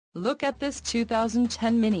Look at this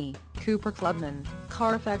 2010 Mini Cooper Clubman.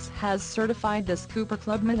 Carfax has certified this Cooper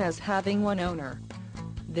Clubman as having one owner.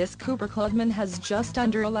 This Cooper Clubman has just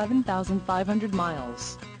under 11,500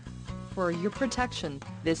 miles. For your protection,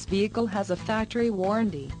 this vehicle has a factory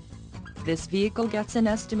warranty. This vehicle gets an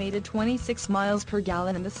estimated 26 miles per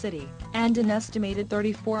gallon in the city, and an estimated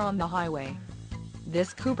 34 on the highway.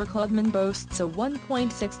 This Cooper Clubman boasts a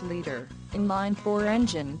 1.6-liter inline-4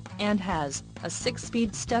 engine, and has a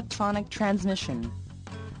 6-speed Steptronic transmission.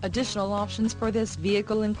 Additional options for this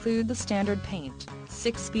vehicle include the standard paint,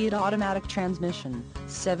 6-speed automatic transmission,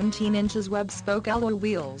 17 inches web-spoke alloy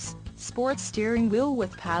wheels, sports steering wheel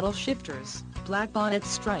with paddle shifters, black bonnet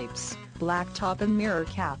stripes, black top and mirror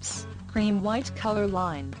caps, cream white color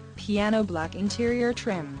line, piano black interior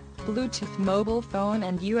trim, Bluetooth mobile phone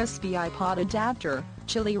and USB iPod adapter,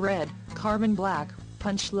 chili red, carbon black,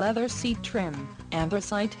 punch leather seat trim,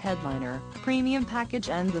 anthracite headliner, premium package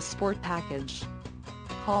and the sport package.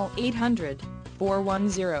 Call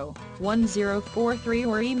 800-410-1043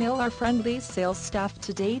 or email our friendly sales staff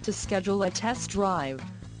today to schedule a test drive.